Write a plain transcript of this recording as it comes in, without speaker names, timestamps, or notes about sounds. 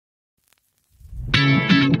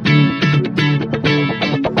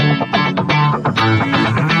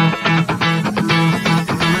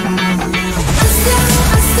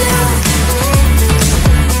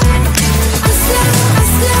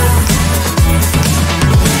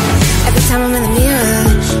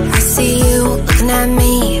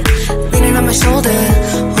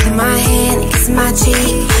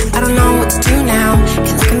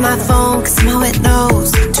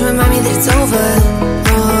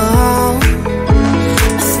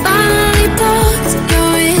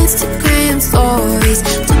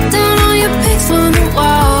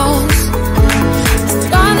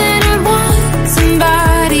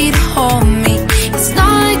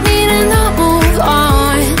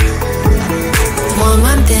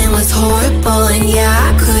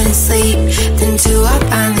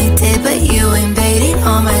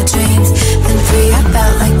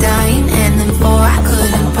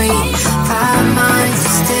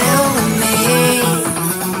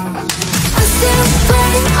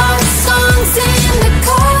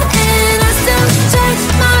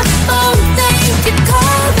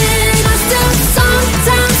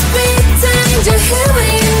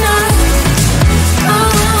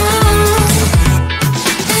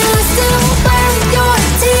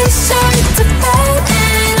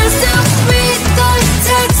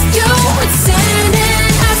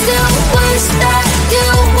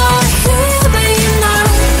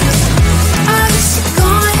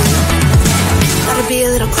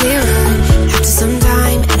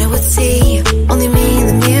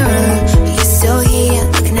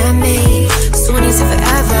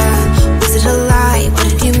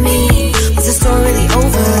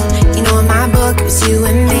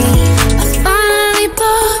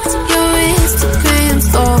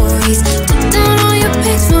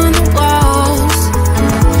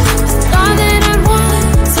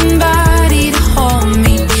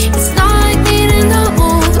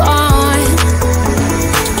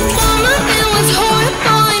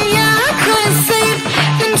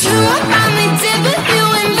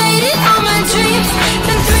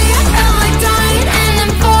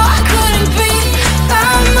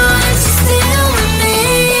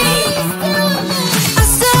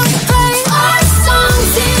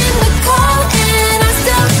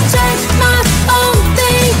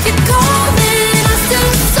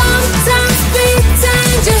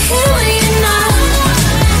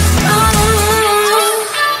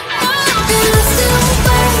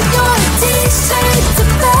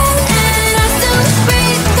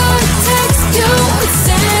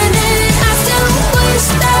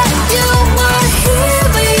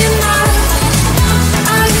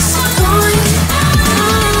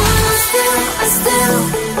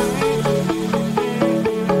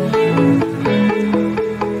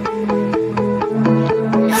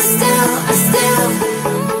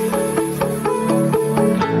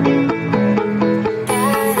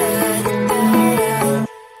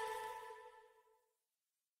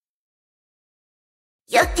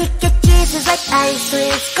ice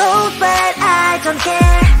with gold, but I don't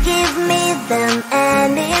care. Give me them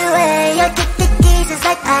anyway. Your keys is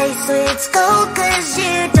like ice with gold, cause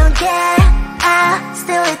you don't care. I'll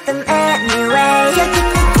still eat them anyway. Your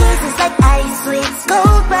keys is like ice with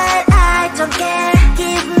gold, but I don't care.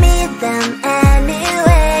 Give me them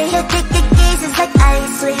anyway. Your keys is like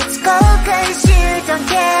ice with gold, cause you don't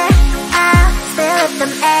care. I'll still eat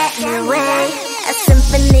them anyway. A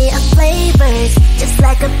symphony of flavors, just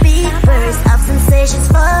like a big burst of sensations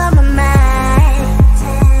for my mind.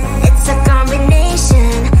 It's a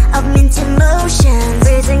combination of mint emotions,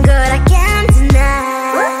 weird and good I can't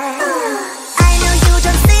deny. I know you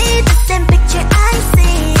don't see the same picture I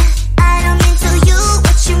see. I don't mean to you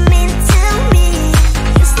what you mean to me.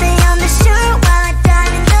 You stay on the shore while I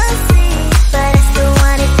dive in the sea, but I still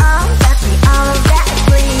want it all, got me all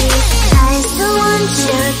rapidly. I still want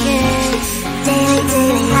your kiss, daily,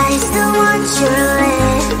 daily. I still want your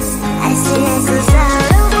lips. I see it goes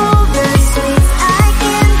out of all the sweets I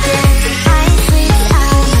can get. Ice sweets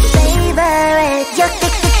are my favorite. Your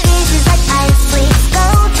keys is like ice sweets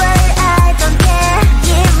gold, but I don't care.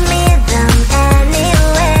 Give me them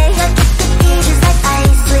anyway. Your keys is like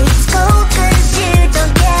ice sweets gold, cause you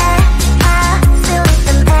don't care. I'll still eat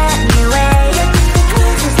them anyway. Your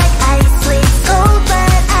keys is like ice sweets gold,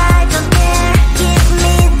 but I don't care. Give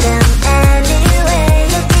me them anyway.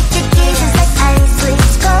 Your keys is like ice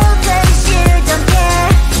sweets gold, cause you don't care.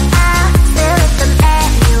 I'll still eat them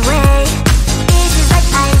anyway. Keys is like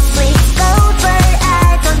ice sweets gold, but I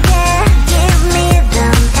don't care. Give me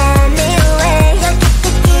them anyway. Your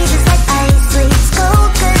keys is like ice sweets gold,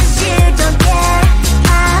 cause you don't care.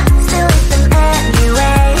 I'll still eat them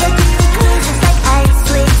anyway. Your keys is like ice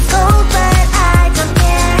sweets gold, but I don't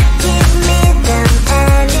care. Give me them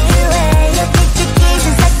anyway. Your keys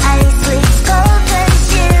is like ice sweets gold, cause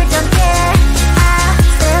you don't care. I'll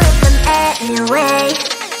still eat them anyway.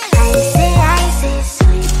 Icy,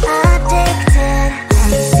 sweet, addicted.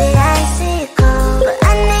 Icy, cold, but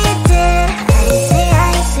I need it.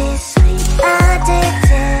 Icy, sweet,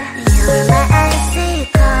 addicted. You're my icy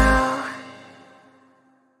cold.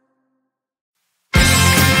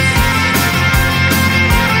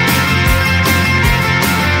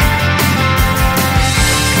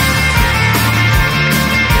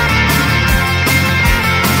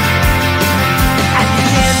 At the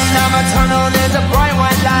end of a tunnel there's a bright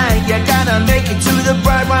white light. You gotta make it to the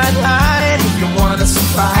bright white light if you wanna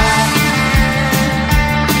survive.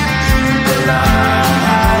 Keep alive.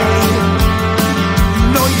 You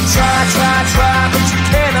know you try, but you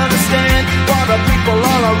can't understand why the people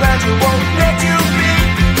all around you won't let you be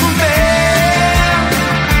there.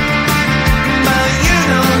 But you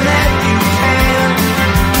know that you can.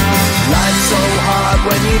 Life's so hard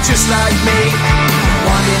when you're just like me,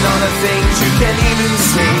 wanting all the things you can't even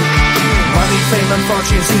see. Money, fame and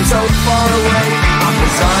fortune seem so far away. I'm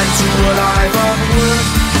resigned to a life of work,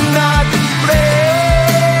 not play.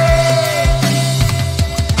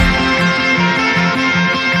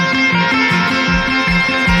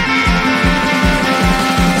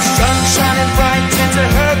 Sun shining bright tends to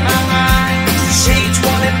hurt my mind. Shades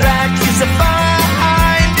worn in black is a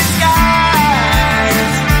fine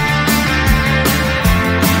disguise.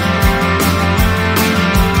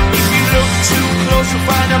 If you look too close you'll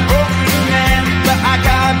find a broken man, but I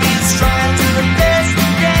gotta be strong to the best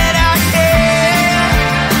that I can.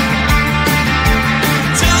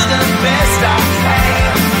 To the best I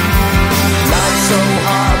can. Life's so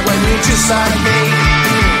hard when you're just like me,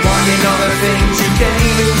 wanting all the things you can't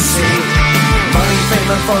even see. Money, fame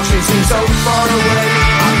and fortune seem so far away.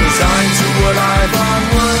 I'm resigned to a life on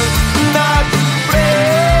work, not play.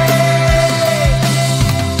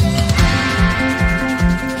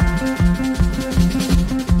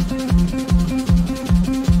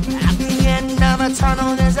 At the end of a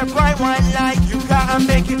tunnel there's a bright white light. You gotta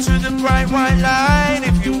make it to the bright white light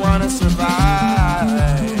if you wanna survive.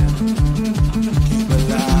 Keep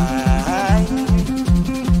alive.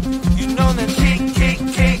 You know that kick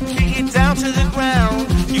it down to the ground.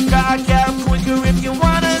 You gotta get up quicker if you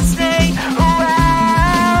wanna stay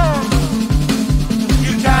around.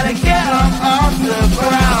 You gotta get up off the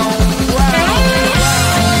ground.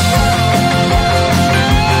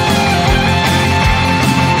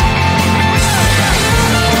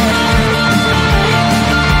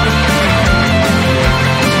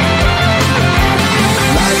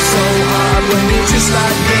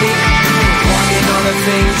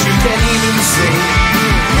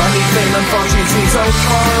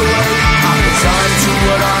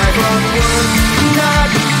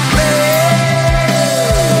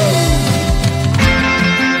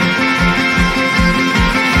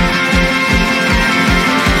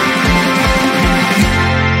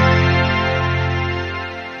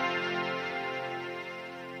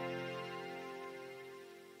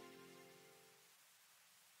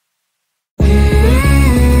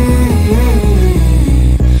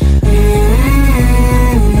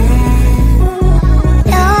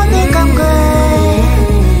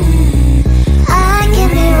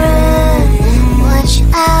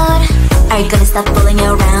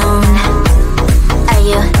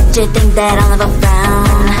 think that I'll never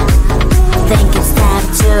frown? Think it's time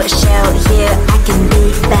to show you I can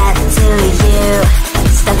be bad to you.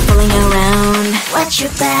 Stop fooling around. Watch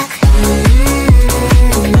your back.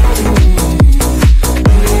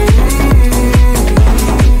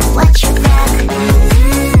 Watch your back.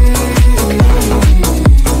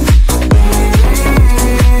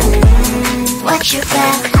 Watch your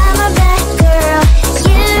back. I'm a bad girl,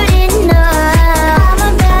 you didn't know. I'm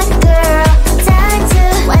a bad girl, time to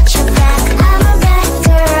watch your back. I'm a bad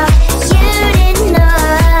girl, you didn't know.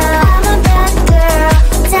 I'm a bad girl,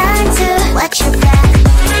 time to watch your back.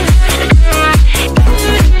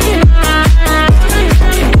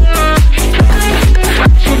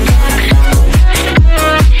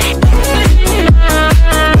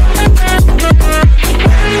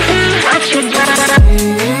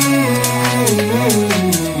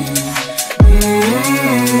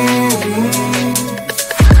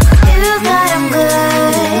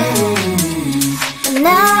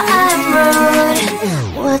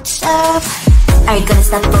 Are you gonna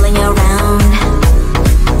stop fooling around?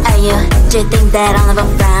 Do you think that I'll never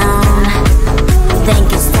frown?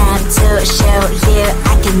 Think it's time to show you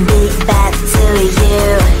I can be bad to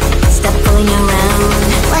you. Stop fooling around.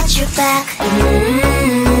 Watch your back.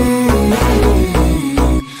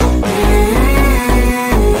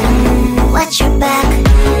 Watch your back.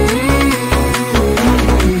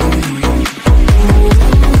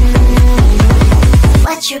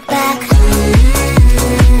 Watch your back.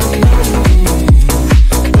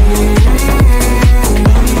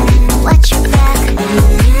 Watch your back.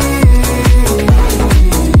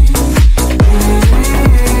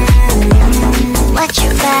 Watch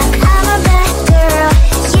your back. I'm a bad girl,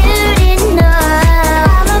 you didn't know.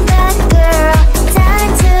 I'm a bad girl,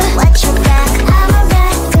 time to watch your back. I'm a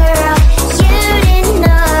bad girl, you didn't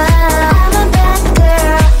know. I'm a bad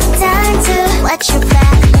girl, time to watch your back.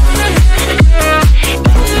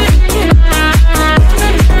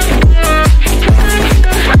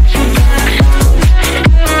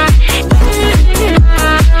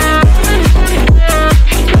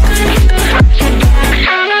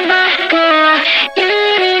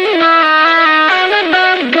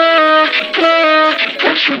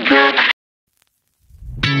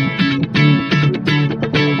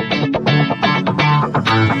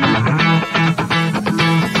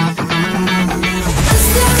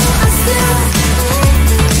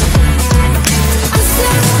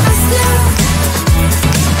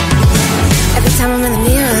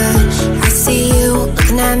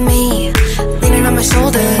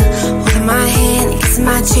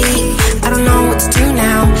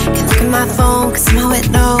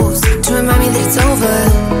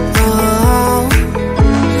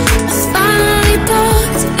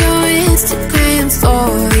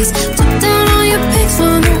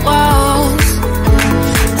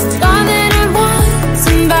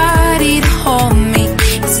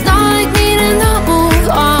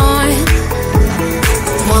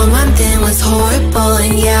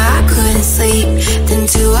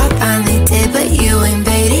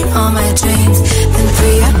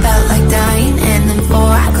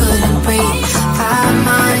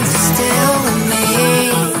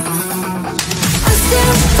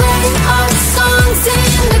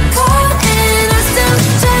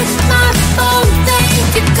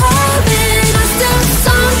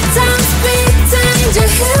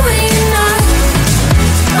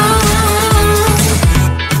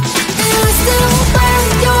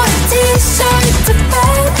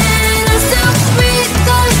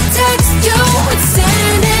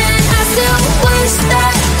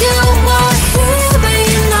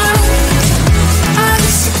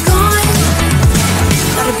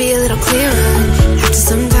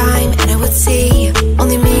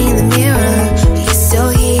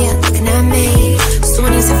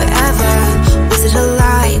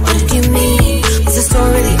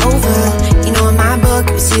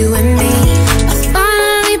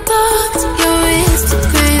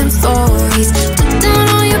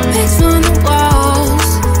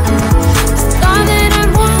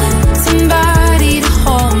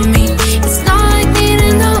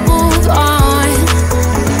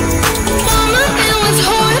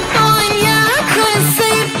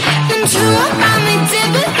 True.